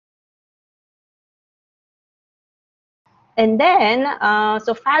And then,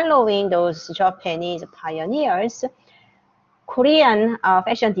 so following those Japanese pioneers, Korean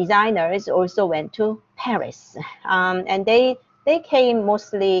fashion designers also went to Paris, and they came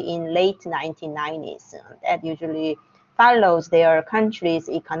mostly in late 1990s. That usually follows their country's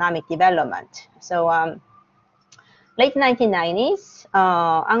economic development. So late 1990s,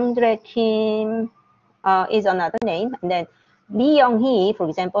 Andre Kim is another name, and then Lee Young-hee, for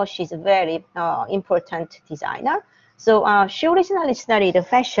example, she's a very important designer. So she originally studied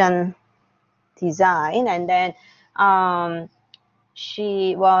fashion design, and then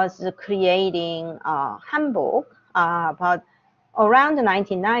she was creating hanbok, but around the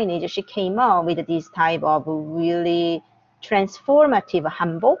 1990s, she came up with this type of really transformative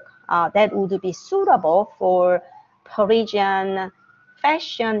hanbok that would be suitable for Parisian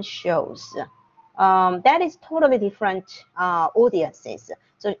fashion shows. That is totally different audiences.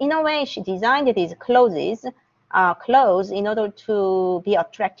 So in a way, she designed these clothes in order to be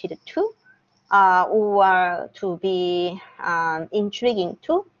attracted to or to be intriguing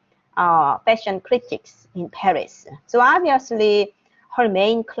to fashion critics in Paris. So obviously, her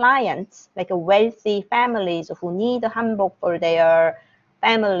main clients, like wealthy families who need hanbok for their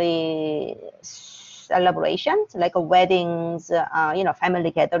family celebrations, like weddings,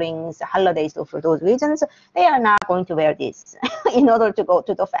 family gatherings, holidays. So for those reasons, they are not going to wear this in order to go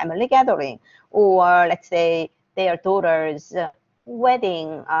to the family gathering, or let's say their daughter's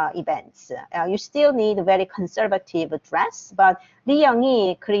wedding events. You still need a very conservative dress, but Lee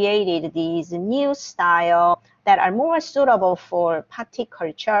Young-hee created these new style that are more suitable for party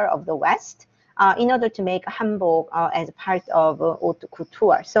culture of the West in order to make hanbok as part of haute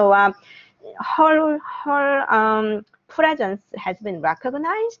couture. So her presence has been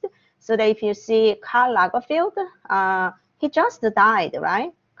recognized. So that if you see Karl Lagerfeld, he just died,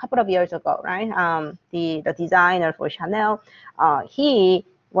 right? Couple of years ago, right? The designer for Chanel, he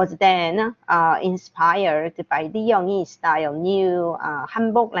was then inspired by the Young-hee style new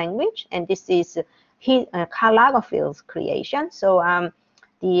hanbok language, and this is Karl Lagerfeld's creation. So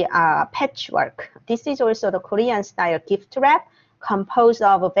the patchwork. This is also the Korean style gift wrap, composed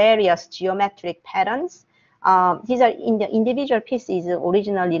of various geometric patterns. These are in the individual pieces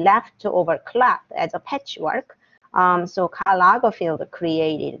originally left over cloth as a patchwork. So Karl Lagerfeld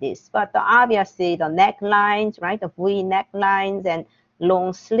created this, but obviously the necklines, right, the V necklines and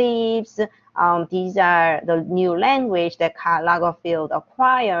long sleeves, these are the new language that Karl Lagerfeld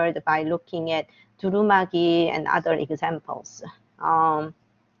acquired by looking at Durumagi and other examples.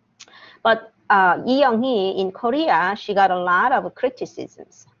 But Lee Young-hee in Korea, she got a lot of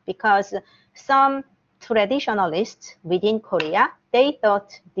criticisms because some traditionalists within Korea, they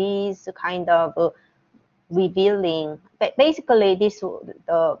thought these kind of revealing, basically this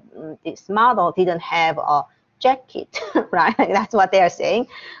model didn't have a jacket, right? That's what they are saying.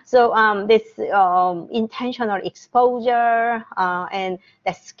 So this intentional exposure and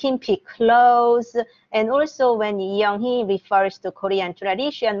the skimpy clothes, and also when Young-hee refers to Korean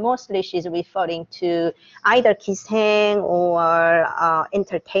tradition, mostly she's referring to either kiseng or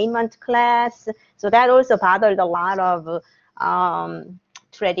entertainment class. So that also bothered a lot of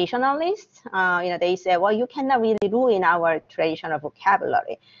traditionalists. They say, well, you cannot really ruin our traditional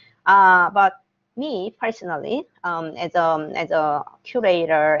vocabulary. But me personally, as a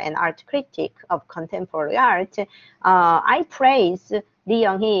curator and art critic of contemporary art, I praise Lee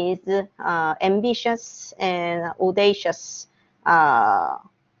Young-hee's ambitious and audacious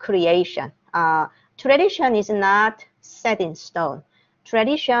creation. Tradition is not set in stone.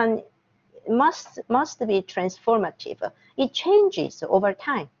 Tradition must be transformative. It changes over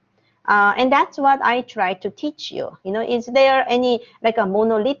time. And that's what I try to teach you. Is there any like a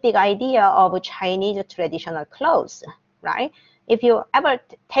monolithic idea of Chinese traditional clothes, right? If you ever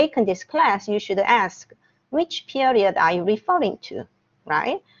taken this class, you should ask, which period are you referring to,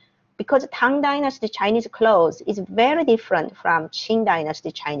 right? Because Tang Dynasty Chinese clothes is very different from Qing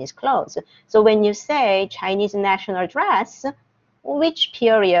Dynasty Chinese clothes. So when you say Chinese national dress, which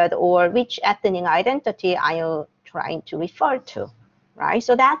period or which ethnic identity are you trying to refer to? Right,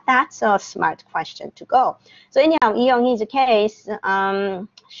 so that's a smart question to go. So anyhow, Lee Young-hee's case,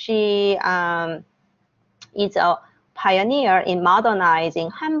 she is a pioneer in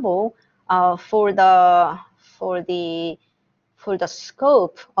modernizing hanbok for the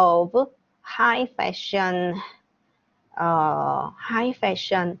scope of high fashion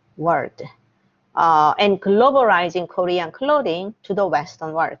world and globalizing Korean clothing to the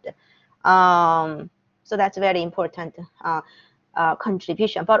Western world. So that's very important.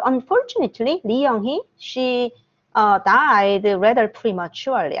 Contribution, but unfortunately, Lee Young-hee, she died rather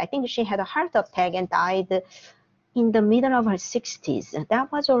prematurely. I think she had a heart attack and died in the middle of her 60s.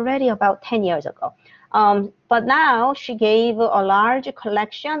 That was already about 10 years ago. But now she gave a large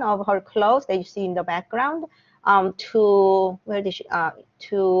collection of her clothes that you see in the background to where did she?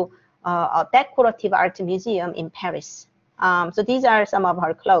 To a decorative art museum in Paris. So these are some of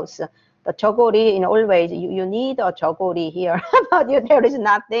her clothes. The jogori, always you need a jogori here, but there is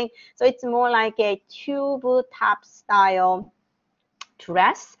nothing. So it's more like a tube top style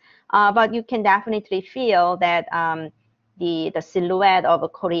dress, but you can definitely feel that the silhouette of a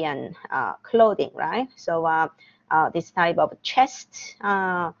Korean clothing, right? So this type of chest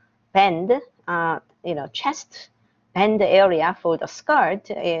band, chest band area for the skirt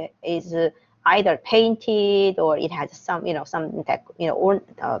is either painted or it has some,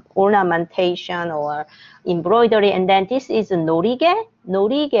 ornamentation or embroidery. And then this is norige.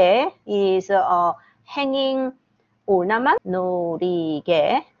 Norige is a hanging ornament,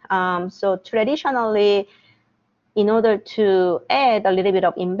 norige. So traditionally, in order to add a little bit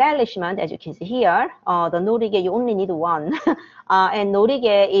of embellishment, as you can see here, the norige, you only need one. And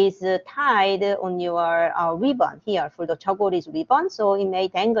norige is tied on your ribbon here for the jogori's ribbon. So it may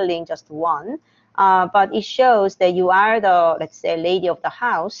dangling just one, but it shows that you are the, let's say, lady of the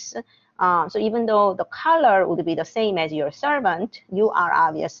house. So even though the color would be the same as your servant, you are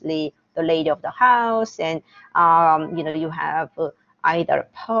obviously the lady of the house, and you have either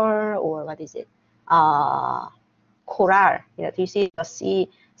pearl or what is it? Coral. Do you see the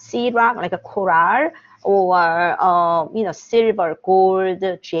sea rock like a coral, or silver, gold,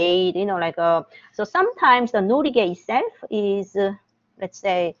 jade, so sometimes the norige itself is let's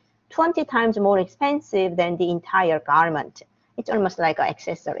say 20 times more expensive than the entire garment. It's almost like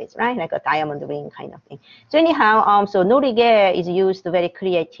accessories, right? Like a diamond ring kind of thing. So anyhow, so norige is used very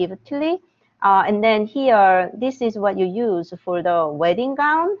creatively. And then here, this is what you use for the wedding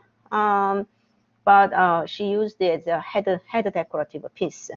gown. But she used it as a head decorative piece.